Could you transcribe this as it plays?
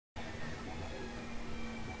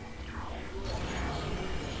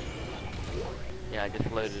Yeah, I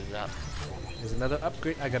just loaded it up. There's another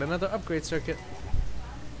upgrade. I got another upgrade circuit.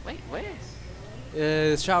 Wait,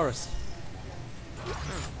 where? Showers.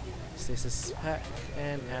 Stasis pack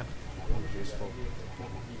and app. Useful.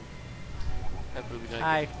 Hopefully we don't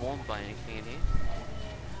Hi. get swarmed by anything in here.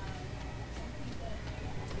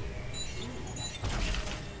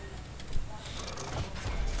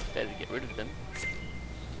 Better get rid of them.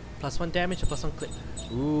 +1 damage or +1 click.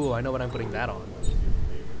 Ooh, I know what I'm putting that on.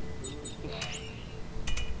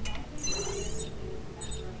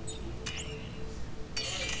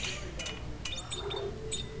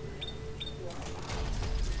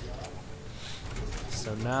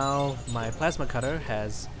 So now my plasma cutter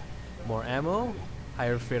has more ammo,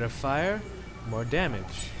 higher rate of fire, more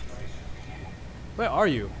damage. Where are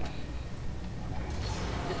you?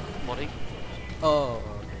 Just modding. Oh,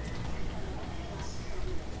 okay.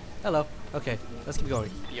 Hello. Okay, let's keep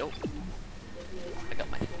going. Yo. I got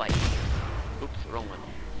my spike. Oops, wrong one.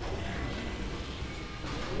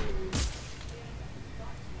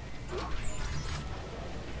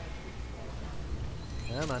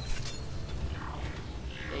 Come on.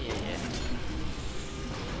 Yeah.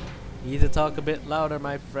 You need to talk a bit louder,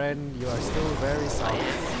 my friend. You are still very silent.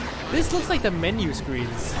 This looks like the menu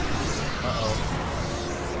screens. Uh-oh.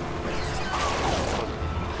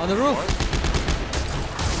 On the roof!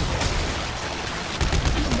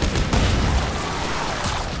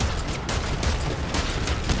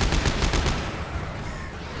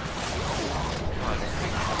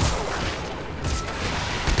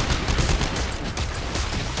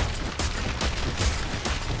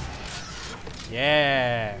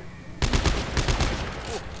 Yeah!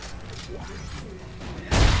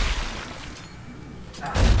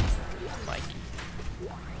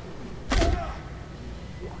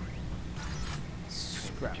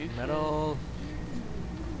 Scrap metal.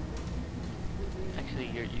 Actually,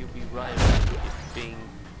 you'll be right about it being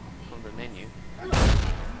from the menu.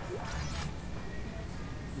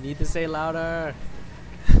 Need to say louder.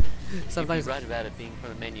 Sometimes. You'll be right about it being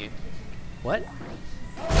from the menu. What?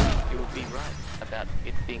 You will be right about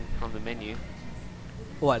it being from the menu.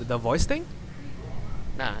 What? The voice thing?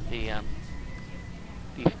 Nah, the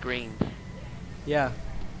screens. Yeah.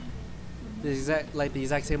 The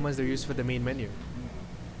exact same ones they're used for the main menu.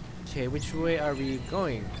 Okay, which way are we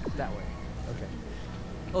going? That way. Okay.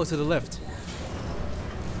 Oh, to the left.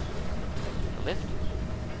 The left?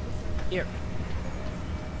 Here.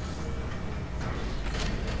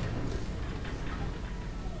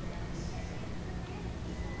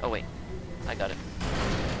 Oh wait, I got it.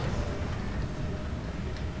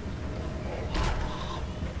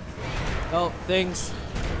 Oh, things.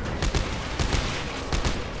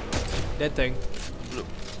 Dead thing. Look.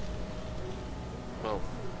 Well,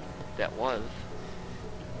 that was.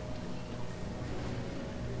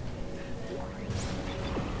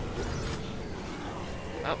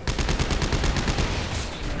 Oh.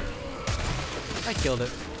 I killed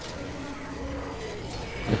it.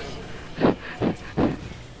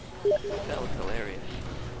 That was hilarious.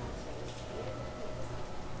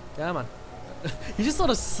 Come on. He just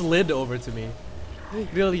sort of slid over to me.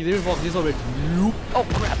 Really, he didn't walk, he just over. Nope. Oh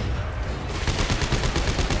crap!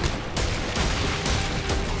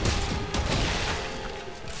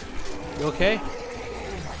 You okay?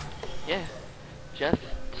 Yeah, just.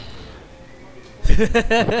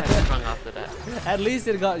 Sprung after that. At least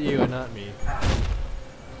it got you and not me.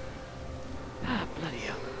 Ah, bloody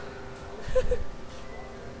hell.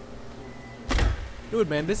 Dude,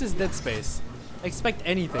 man, this is Dead Space. Expect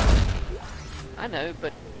anything. I know,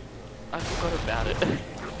 but I forgot about it.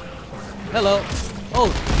 Hello. Oh,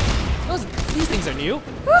 these things are new.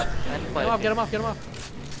 Get him off, get him off, get him off.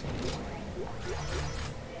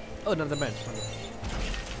 Oh, another bench.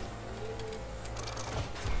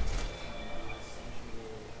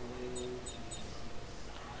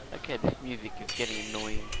 Okay, this music is getting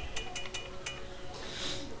annoying.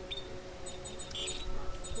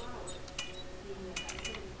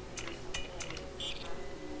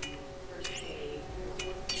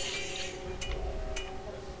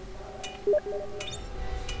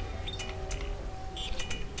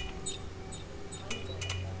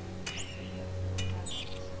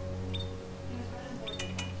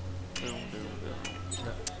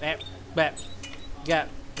 Yeah,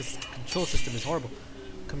 this control system is horrible.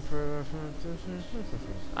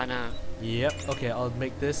 I know. Yep, okay, I'll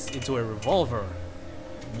make this into a revolver.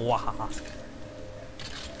 Mwahaha.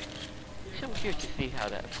 I'm curious to see how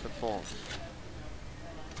that performs.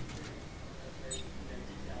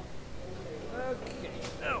 Okay,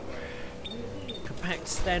 now. Compact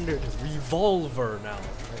standard revolver now.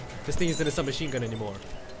 This thing isn't a submachine gun anymore.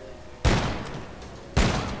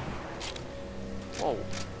 Whoa.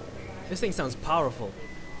 This thing sounds powerful.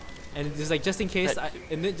 And it's like just in case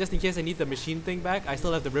just in case I need the machine thing back, I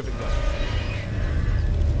still have the rivet gun.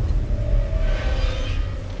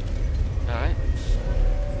 Alright.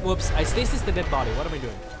 Whoops, I stasis the dead body. What am I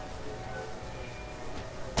doing?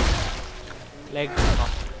 Leg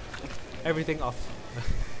off. Everything off.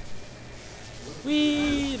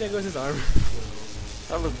 Whee! There goes his arm.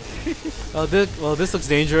 That looks well, this looks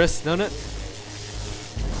dangerous, doesn't it?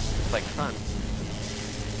 like fun.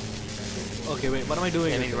 Okay, wait, what am I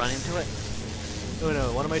doing Can with you this? run into it?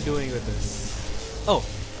 No, what am I doing with this? Oh!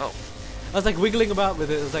 Oh. I was like wiggling about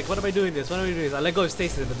with it. I was like, what am I doing this? What am I doing this? I let go of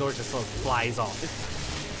stasis and the door just sort of flies off.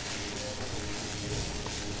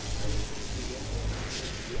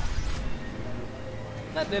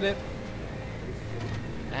 That did it.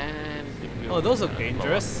 And Oh, those look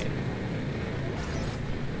dangerous.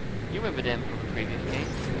 You remember them from the previous game?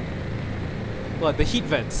 What, the heat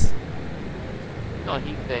vents? No,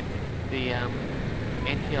 he said the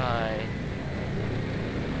anti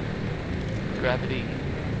gravity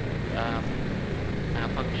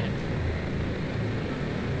malfunction.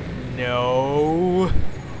 No.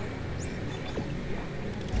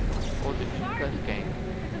 Or the first game.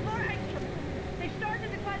 They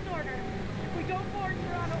started the class order. If we go forward,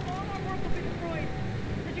 Toronto, all our work will be destroyed.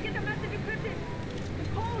 Did you get the message encrypted? The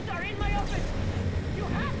codes are in my office. You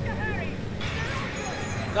have to hurry.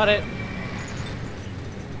 Got it.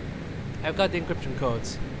 I've got the encryption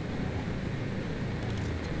codes.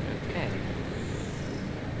 Okay.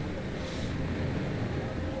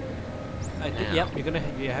 Yep, you're gonna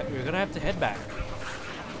have to head back.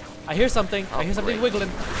 I hear something. Oh, I hear something great. wiggling.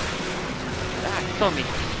 Ah, it's on me.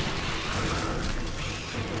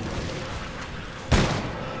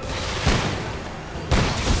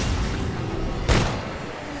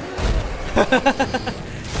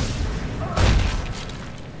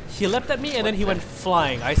 He leapt at me and then he went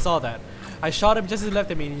flying. I saw that. I shot him just as he leapt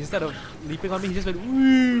at me, and instead of leaping on me, he just went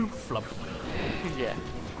woo, flump. Yeah.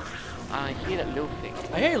 I hear that little thing.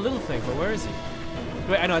 I hear a little thing, but where is he?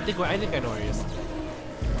 Wait, I know. I think I know where he is.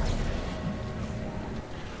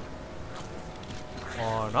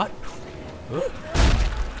 Or not? Huh?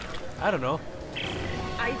 I don't know.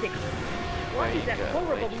 Isaac, what is that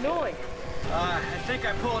horrible noise? I think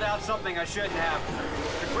I pulled out something I shouldn't have.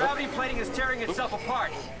 The gravity plating is tearing itself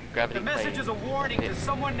apart. Gravity The message is a warning to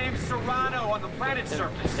someone named Serrano on the planet's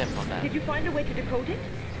surface. Step on that. Did you find a way to decode it?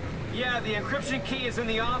 Yeah, the encryption key is in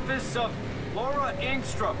the office of Laura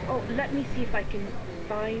Engstrom. Oh, let me see if I can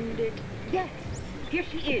find it. Yes, here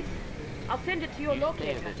she is. I'll send it to your You stay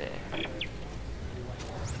locator. over there.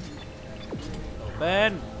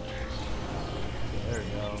 Ben. There we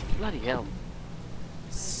go. Bloody hell.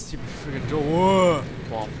 Stupid friggin' door.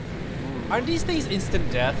 Womp. Aren't these things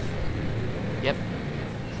instant death? Yep.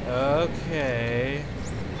 Okay.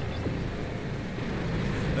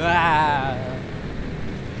 Ah.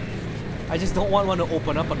 I just don't want one to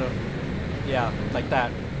open up on a. Yeah, like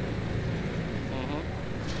that.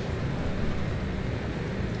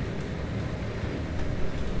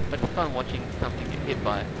 But it's fun watching something get hit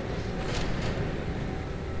by it.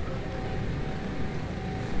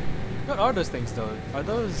 What are those things though? Are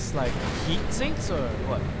those like heat sinks or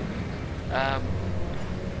what?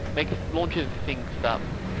 Launches things up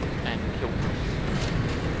and kills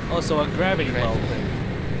them. Also a gravity well thing.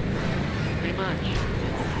 Pretty much.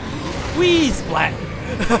 Whee! Splat!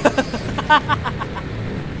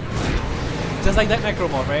 Just like that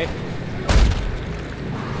necromorph, right?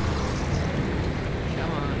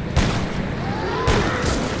 Come on.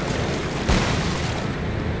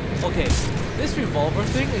 Okay, this revolver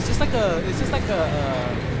thing is just like a. It's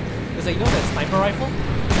like, you know that sniper rifle?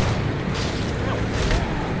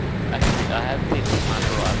 I have seen the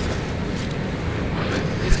sniper rifle.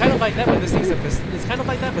 It's kind of like that, but this thing's a pistol. It's kind of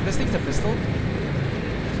like that, but this thing's a pistol.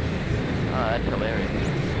 Oh, that's hilarious.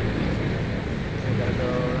 I gotta go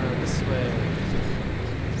around this way.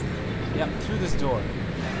 Yep, through this door.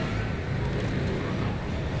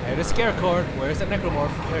 I heard a scare cord. Where's that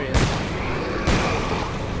necromorph? There he is.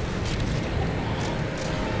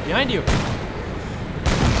 Behind you.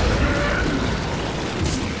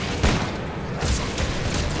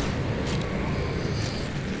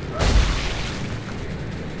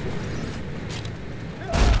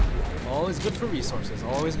 Always good for resources.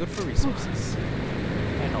 Always good for resources.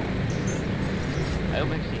 I know. I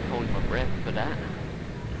am actually holding my breath for that.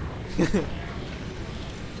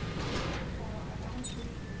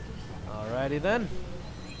 Alrighty then.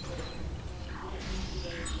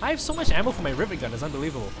 I have so much ammo for my rivet gun. It's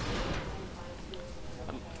unbelievable.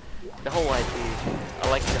 The whole idea, I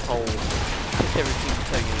like the whole, everything's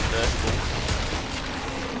so universal.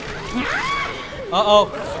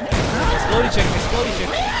 Uh-oh. Explodey chick, explodey chick.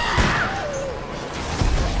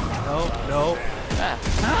 No, no.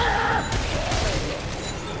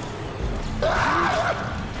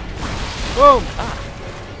 Boom!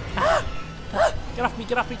 Get off me,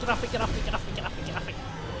 get off me, get off me, get off me, get off me, get off me, get off me.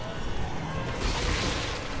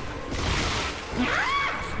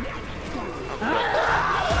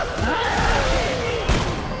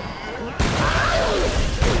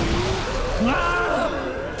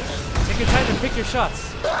 Take your time and pick your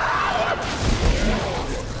shots.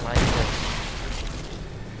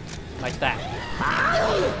 Like that.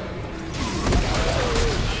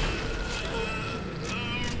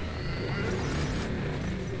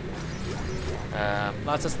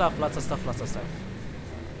 Lots of stuff, lots of stuff, lots of stuff.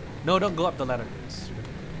 No, don't go up the ladder.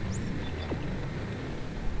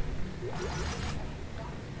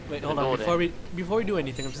 Wait, hold on. Before we do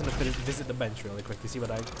anything, I'm just gonna visit the bench really quick to see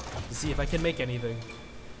if I can make anything.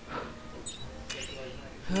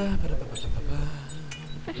 It's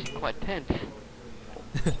actually quite tense.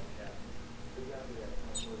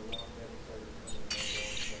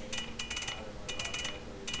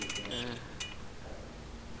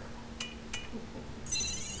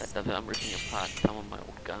 That does it. I'm ripping apart some of my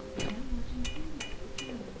old guns.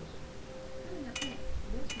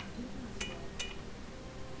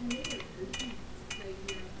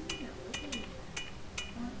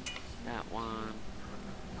 That one.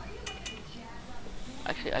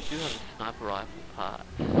 Actually, I do have a sniper rifle part.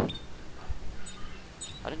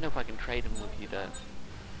 I don't know if I can trade them with you though.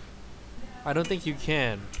 I don't think you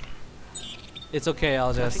can. It's okay,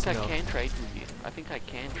 I'll just. I think I can trade with you. I think I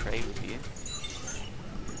can trade with you.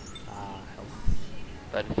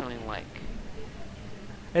 But it's something like.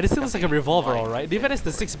 It still looks like a revolver, alright. Even it's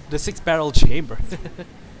the six barrel chamber.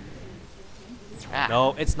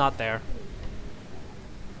 No, it's not there.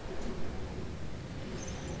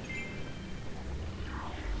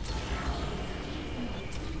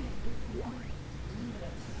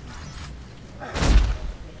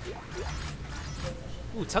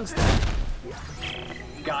 Ooh, tungsten.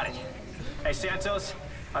 Got it. Hey, Santos,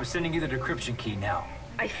 I'm sending you the decryption key now.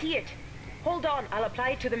 I see it. Hold on, I'll apply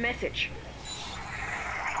it to the message.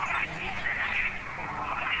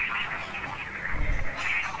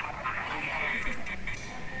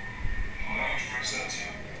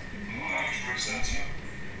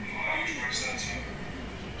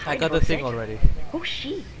 I got the thing already. Who's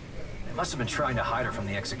she? They must have been trying to hide her from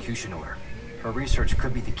the execution order. Her research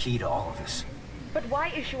could be the key to all of this. But why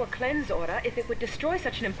issue a cleanse order if it would destroy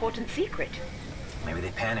such an important secret? Maybe they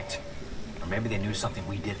panicked. Or maybe they knew something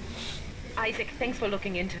we didn't. Isaac, thanks for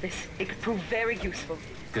looking into this. It could prove very useful.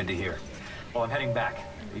 Good to hear. Well, I'm heading back.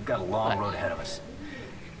 We've got a long road ahead of us.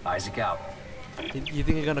 Isaac out. You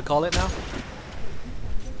think you're gonna call it now?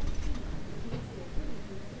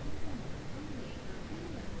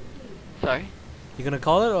 Sorry? You gonna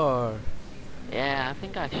call it or? Yeah, I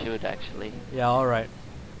think I should actually. Yeah, alright.